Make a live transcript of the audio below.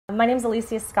My name is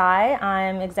Elysia Skye.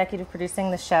 I'm executive producing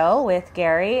the show with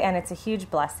Gary, and it's a huge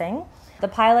blessing. The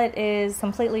pilot is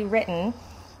completely written,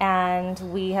 and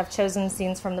we have chosen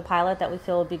scenes from the pilot that we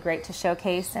feel would be great to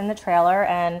showcase in the trailer,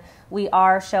 and we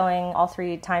are showing all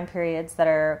 3 time periods that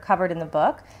are covered in the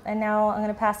book. And now I'm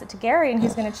going to pass it to Gary, and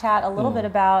he's going to chat a little bit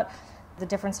about the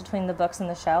difference between the books and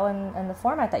the show and the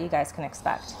format that you guys can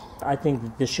expect. I think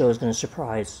that this show is going to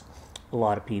surprise a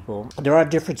lot of people. There are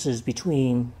differences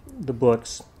between the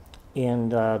books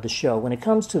and the show. When it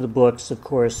comes to the books, of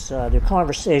course, they're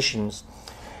conversations.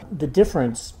 The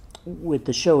difference with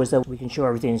the show is that we can show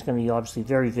everything. It's going to be obviously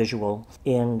very visual,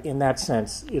 and in that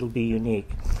sense, it'll be unique.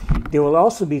 There will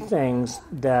also be things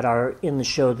that are in the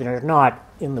show that are not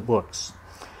in the books.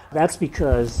 That's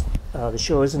because the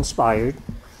show is inspired.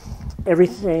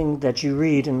 Everything that you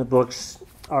read in the books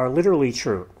are literally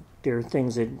true. They're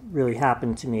things that really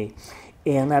happened to me.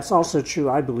 And that's also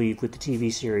true, I believe, with the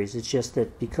TV series. It's just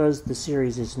that because the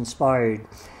series is inspired,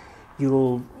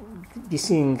 you'll be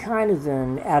seeing kind of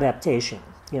an adaptation,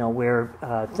 where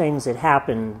things that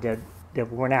happened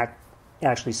that were not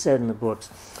actually said in the books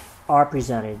are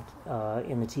presented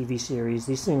in the TV series.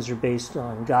 These things are based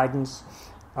on guidance,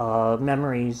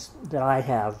 memories that I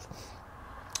have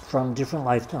from different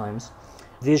lifetimes,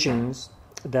 visions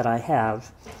that I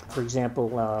have. For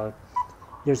example,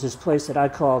 there's this place that I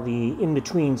call the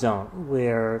in-between zone,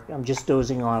 where I'm just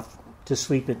dozing off to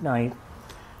sleep at night.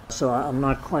 So I'm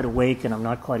not quite awake and I'm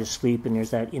not quite asleep, and there's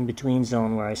that in-between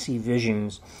zone where I see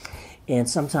visions. And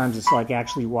sometimes it's like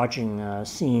actually watching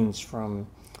scenes from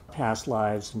past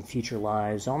lives and future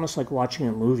lives, almost like watching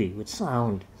a movie with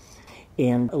sound.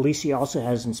 And Elysia also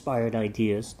has inspired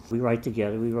ideas. We write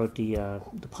together. We wrote the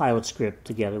pilot script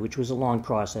together, which was a long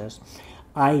process.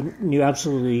 I knew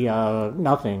absolutely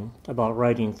nothing about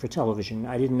writing for television.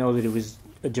 I didn't know that it was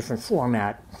a different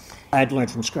format. I had to learn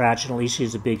from scratch, and Elysia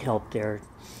is a big help there.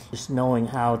 Just knowing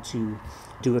how to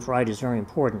do it right is very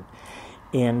important.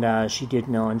 And she did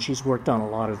know, and she's worked on a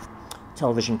lot of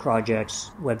television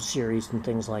projects, web series, and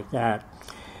things like that.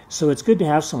 So it's good to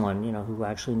have someone, who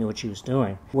actually knew what she was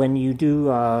doing. When you do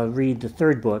read the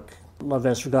third book, Love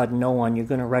Has Forgotten No One, you're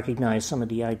going to recognize some of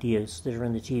the ideas that are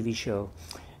in the TV show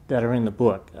that are in the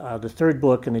book. The third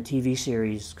book and the TV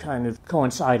series kind of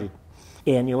coincided.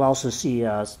 And you'll also see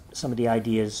some of the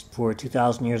ideas for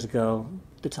 2,000 years ago,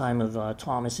 the time of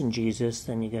Thomas and Jesus.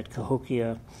 Then you get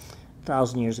Cahokia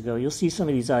 1,000 years ago. You'll see some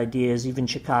of these ideas, even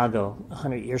Chicago,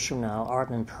 100 years from now,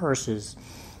 Arden Purse's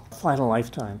final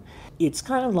lifetime. It's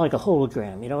kind of like a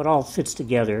hologram. It all fits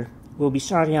together. We'll be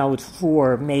starting out with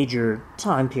 4 major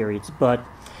time periods, but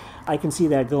I can see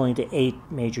that going to 8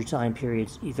 major time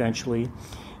periods eventually.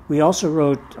 We also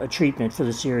wrote a treatment for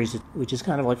the series, which is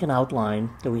kind of like an outline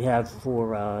that we have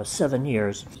for 7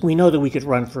 years. We know that we could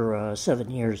run for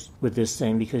 7 years with this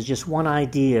thing, because just one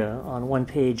idea on one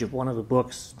page of one of the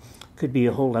books could be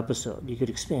a whole episode. You could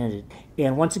expand it.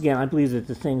 And once again, I believe that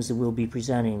the things that we'll be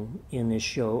presenting in this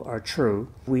show are true.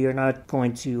 We are not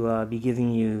going to be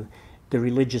giving you the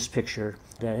religious picture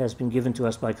that has been given to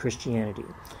us by Christianity.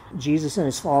 Jesus and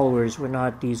his followers were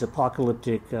not these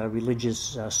apocalyptic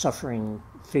religious suffering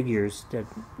figures that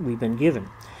we've been given.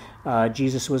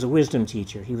 Jesus was a wisdom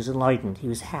teacher. He was enlightened. He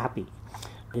was happy.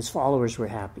 His followers were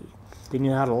happy. They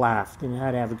knew how to laugh. They knew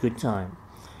how to have a good time.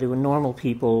 They were normal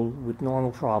people with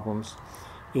normal problems.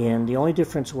 And the only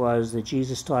difference was that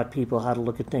Jesus taught people how to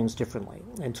look at things differently.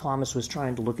 And Thomas was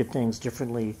trying to look at things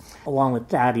differently, along with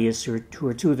Thaddeus, who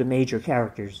are 2 of the major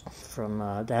characters from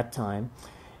that time.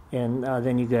 And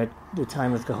then you got the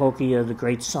time of Cahokia, the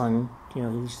great son.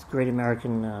 He's the great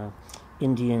American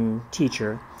Indian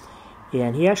teacher.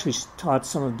 And he actually taught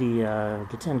some of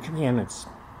the 10 Commandments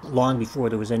long before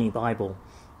there was any Bible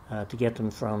to get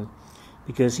them from,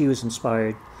 because he was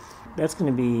inspired. That's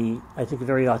going to be, I think, a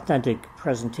very authentic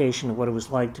presentation of what it was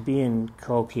like to be in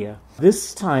Cahokia.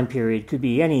 This time period could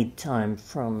be any time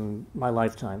from my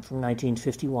lifetime, from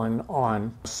 1951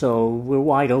 on. So we're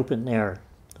wide open there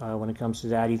when it comes to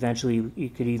that. Eventually, you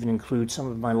could even include some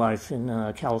of my life in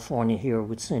California here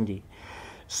with Cindy.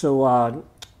 So,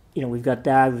 we've got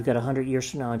that. We've got 100 years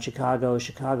from now in Chicago.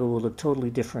 Chicago will look totally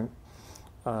different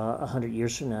 100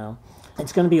 years from now.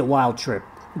 It's going to be a wild trip,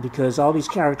 because all these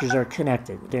characters are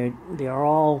connected. They are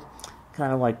all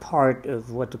kind of like part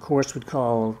of what the Course would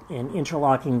call an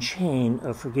interlocking chain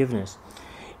of forgiveness.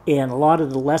 And a lot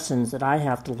of the lessons that I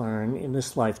have to learn in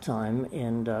this lifetime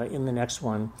and in the next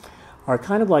one are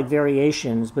kind of like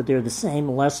variations, but they're the same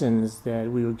lessons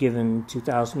that we were given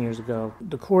 2,000 years ago.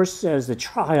 The Course says that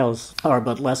trials are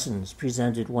but lessons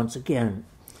presented once again,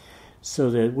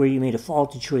 so that where you made a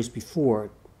faulty choice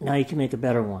before, now you can make a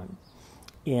better one.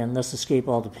 and thus escape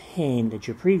all the pain that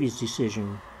your previous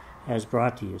decision has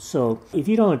brought to you. So if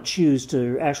you don't choose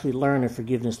to actually learn a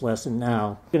forgiveness lesson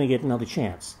now, you're going to get another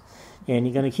chance. And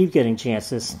you're going to keep getting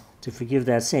chances to forgive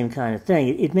that same kind of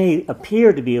thing. It may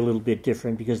appear to be a little bit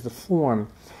different because the form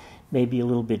may be a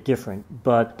little bit different,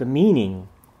 but the meaning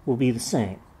will be the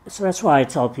same. So that's why I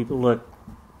tell people, look,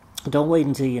 don't wait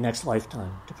until your next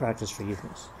lifetime to practice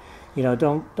forgiveness.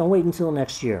 Don't wait until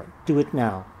next year. Do it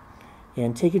now.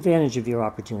 And take advantage of your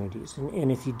opportunities.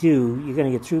 And if you do, you're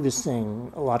going to get through this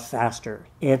thing a lot faster.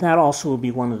 And that also will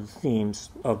be one of the themes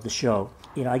of the show.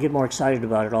 I get more excited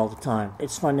about it all the time.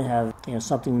 It's fun to have,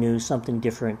 something new, something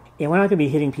different. And we're not going to be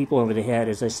hitting people over the head,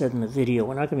 as I said in the video.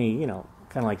 We're not going to be,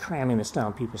 kind of like cramming this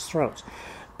down people's throats.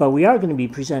 But we are going to be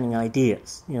presenting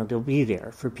ideas. They'll be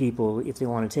there for people if they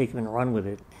want to take them and run with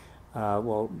it.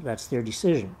 Well, that's their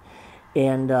decision.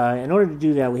 And in order to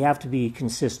do that, we have to be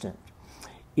consistent.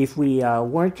 If we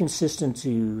weren't consistent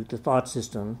to the thought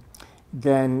system,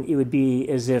 then it would be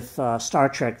as if Star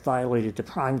Trek violated the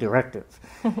Prime Directive.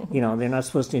 They're not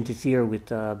supposed to interfere with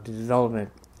the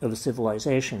development of a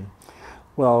civilization.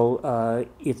 Well,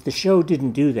 if the show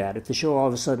didn't do that, if the show all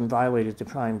of a sudden violated the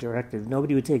Prime Directive,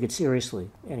 nobody would take it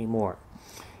seriously anymore.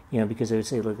 Because they would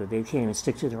say, look, they can't even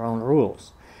stick to their own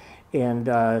rules.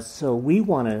 And so we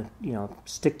want to,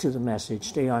 stick to the message,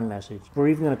 stay on message. We're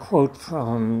even going to quote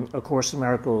from A Course in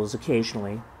Miracles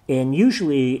occasionally. And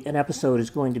usually an episode is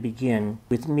going to begin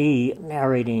with me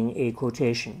narrating a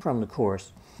quotation from the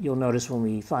Course. You'll notice when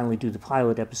we finally do the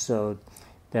pilot episode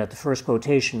that the first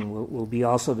quotation will be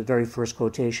also the very first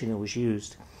quotation that was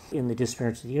used in The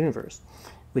Disappearance of the Universe,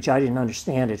 which I didn't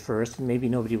understand at first, and maybe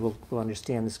nobody will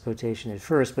understand this quotation at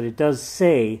first, but it does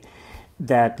say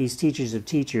that these teachers of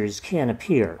teachers can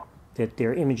appear, that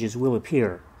their images will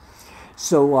appear.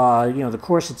 So, the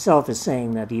Course itself is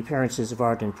saying that the appearances of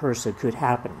Art and Persa could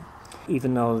happen,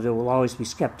 even though there will always be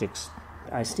skeptics.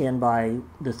 I stand by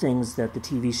the things that the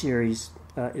TV series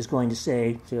is going to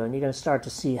say, and you're going to start to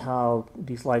see how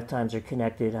these lifetimes are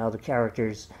connected, how the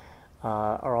characters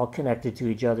are all connected to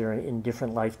each other in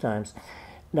different lifetimes.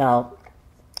 Now,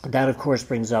 that of course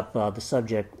brings up the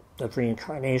subject of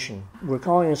reincarnation. We're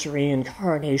calling this a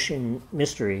reincarnation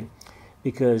mystery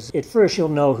because at first you'll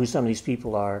know who some of these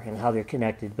people are and how they're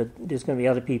connected, but there's going to be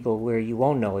other people where you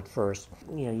won't know at first.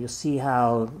 You'll see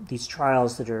how these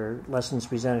trials that are lessons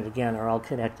presented again are all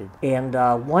connected. And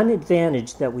one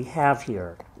advantage that we have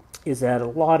here is that a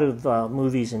lot of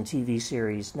movies and TV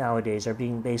series nowadays are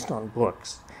being based on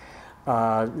books.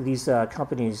 These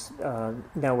companies,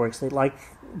 networks, they like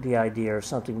the idea of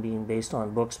something being based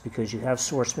on books because you have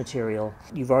source material.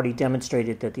 You've already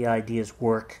demonstrated that the ideas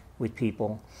work with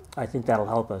people. I think that'll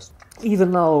help us.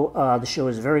 Even though the show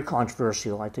is very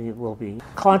controversial, I think it will be.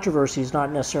 Controversy is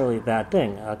not necessarily a bad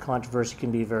thing. Controversy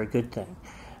can be a very good thing.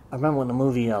 I remember when the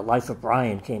movie Life of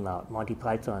Brian came out, Monty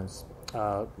Python's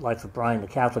Life of Brian, the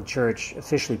Catholic Church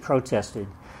officially protested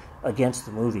against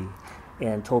the movie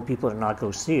and told people to not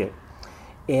go see it.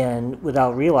 And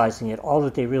without realizing it, all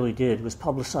that they really did was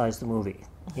publicize the movie.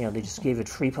 They just gave it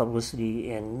free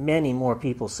publicity, and many more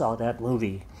people saw that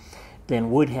movie than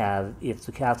would have if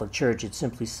the Catholic Church had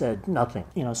simply said nothing.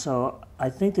 So I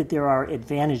think that there are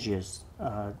advantages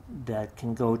that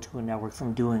can go to a network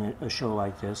from doing a show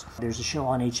like this. There's a show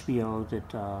on HBO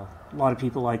that a lot of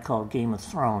people like called Game of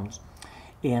Thrones.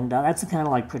 And that's the kind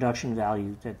of like production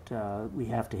value that we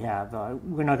have to have.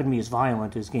 We're not going to be as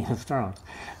violent as Game of Thrones,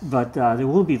 but there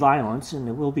will be violence and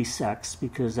there will be sex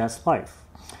because that's life.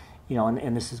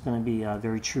 And this is going to be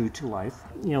very true to life.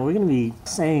 We're going to be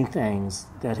saying things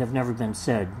that have never been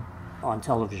said on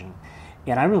television.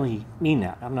 And I really mean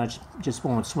that. I'm not just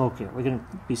blowing smoke here. We're going to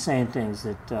be saying things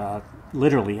that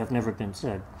literally have never been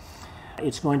said.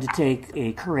 It's going to take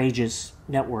a courageous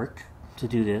network to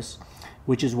do this,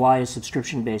 which is why a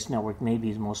subscription-based network may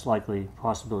be the most likely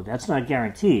possibility. That's not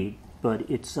guaranteed, but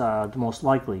it's the most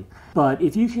likely. But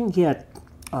if you can get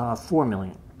 4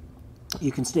 million,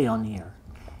 you can stay on the air.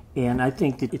 And I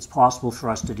think that it's possible for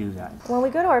us to do that. When we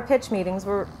go to our pitch meetings,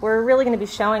 we're really going to be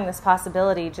showing this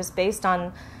possibility just based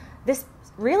on this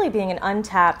really being an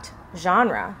untapped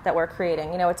genre that we're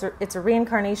creating. It's a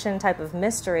reincarnation type of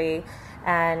mystery.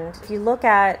 And if you look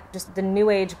at just the New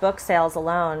Age book sales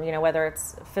alone, whether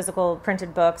it's physical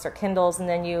printed books or Kindles, and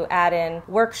then you add in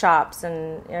workshops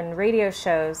and radio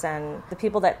shows and the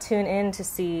people that tune in to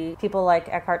see people like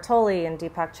Eckhart Tolle and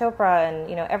Deepak Chopra and,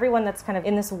 everyone that's kind of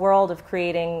in this world of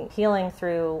creating healing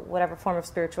through whatever form of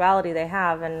spirituality they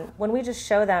have. And when we just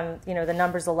show them, the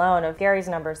numbers alone of Gary's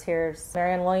numbers, here's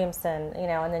Marianne Williamson,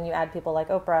 and then you add people like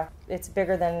Oprah, it's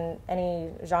bigger than any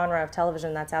genre of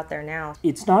television that's out there now.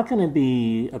 It's not going to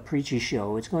be a preachy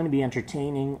show. It's going to be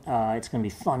entertaining. It's going to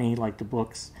be funny like the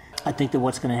books. I think that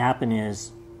what's going to happen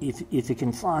is if it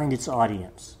can find its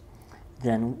audience,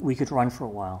 then we could run for a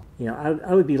while. You know,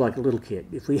 I would be like a little kid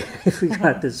if we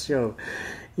got this show.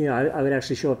 You know, I would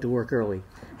actually show up to work early.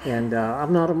 And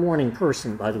I'm not a morning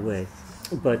person, by the way.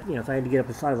 But, you know, if I had to get up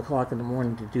at 5 o'clock in the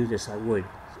morning to do this, I would.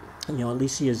 You know,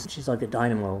 Elysia, she's like a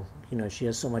dynamo. You know, she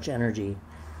has so much energy.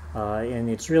 And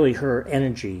it's really her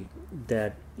energy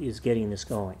that is getting this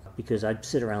going. Because I'd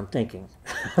sit around thinking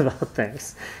about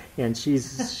things. And she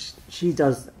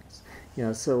does things. You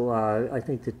know, so I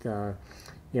think that,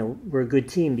 you know, we're a good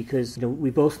team because, you know, we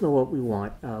both know what we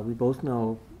want. We both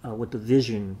know what the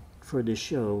vision for this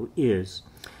show is.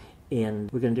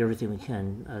 And we're going to do everything we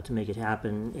can to make it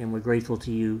happen. And we're grateful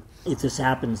to you. If this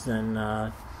happens, then,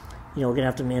 you know, we're going to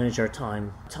have to manage our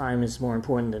time. Time is more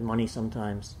important than money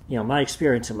sometimes. You know, my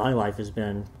experience in my life has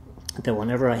been that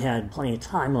whenever I had plenty of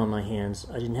time on my hands,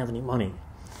 I didn't have any money.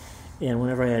 And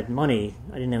whenever I had money,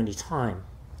 I didn't have any time.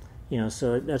 You know,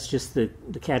 so that's just the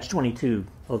catch-22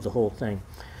 of the whole thing.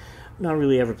 I'm not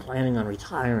really ever planning on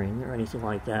retiring or anything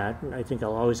like that. I think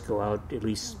I'll always go out at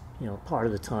least, you know, part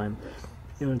of the time,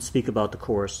 you know, and speak about the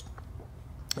course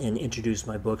and introduce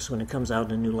my books. When it comes out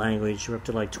in a new language, we're up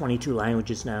to like 22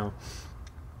 languages now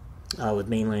with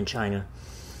mainland China.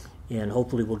 And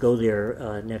hopefully we'll go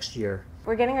there next year.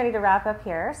 We're getting ready to wrap up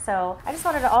here, so I just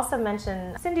wanted to also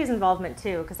mention Cindy's involvement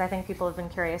too, because I think people have been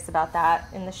curious about that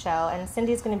in the show. And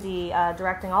Cindy's going to be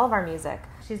directing all of our music.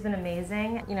 She's been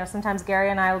amazing. You know, sometimes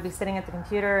Gary and I will be sitting at the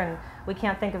computer and we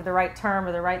can't think of the right term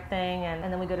or the right thing, and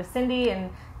then we go to Cindy and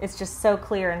it's just so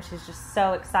clear, and she's just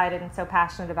so excited and so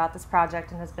passionate about this project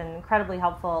and has been incredibly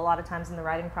helpful a lot of times in the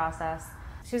writing process.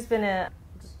 She's been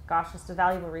just a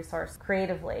valuable resource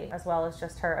creatively, as well as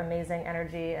just her amazing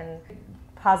energy and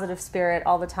positive spirit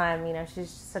all the time. You know,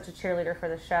 she's such a cheerleader for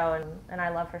the show, and I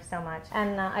love her so much.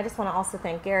 And I just want to also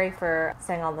thank Gary for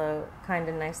saying all the kind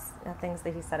and nice things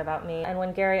that he said about me. And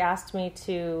when Gary asked me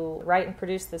to write and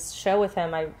produce this show with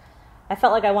him, I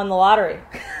felt like I won the lottery,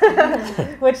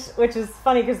 which is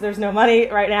funny because there's no money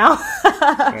right now.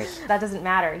 Right. That doesn't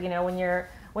matter. You know, when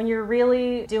you're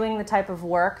really doing the type of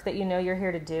work that you know you're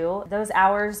here to do, those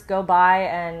hours go by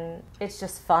and it's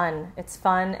just fun. It's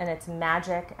fun and it's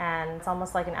magic, and it's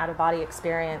almost like an out-of-body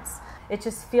experience. It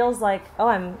just feels like, oh,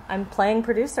 I'm playing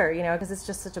producer, you know, because it's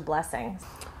just such a blessing.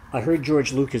 I heard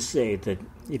George Lucas say that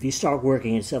if you start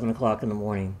working at 7 o'clock in the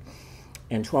morning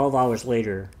and 12 hours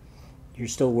later you're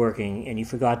still working and you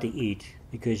forgot to eat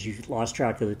because you lost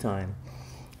track of the time,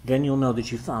 then you'll know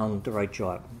that you found the right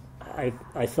job.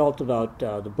 I felt about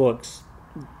the books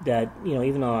that, you know,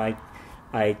 even though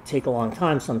I take a long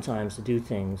time sometimes to do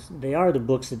things, they are the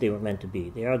books that they were meant to be.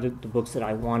 They are the books that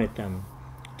I wanted them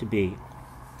to be.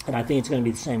 And I think it's going to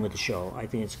be the same with the show. I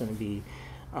think it's going to be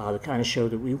the kind of show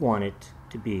that we want it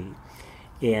to be.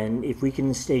 And if we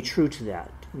can stay true to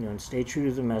that, you know, and stay true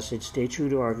to the message, stay true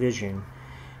to our vision,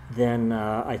 then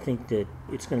I think that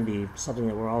it's going to be something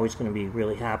that we're always going to be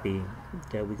really happy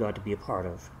that we got to be a part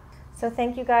of. So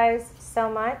thank you guys so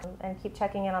much, and keep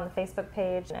checking in on the Facebook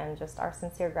page, and just our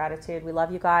sincere gratitude. We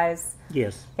love you guys.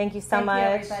 Yes. Thank you so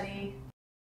much. Thank you, everybody.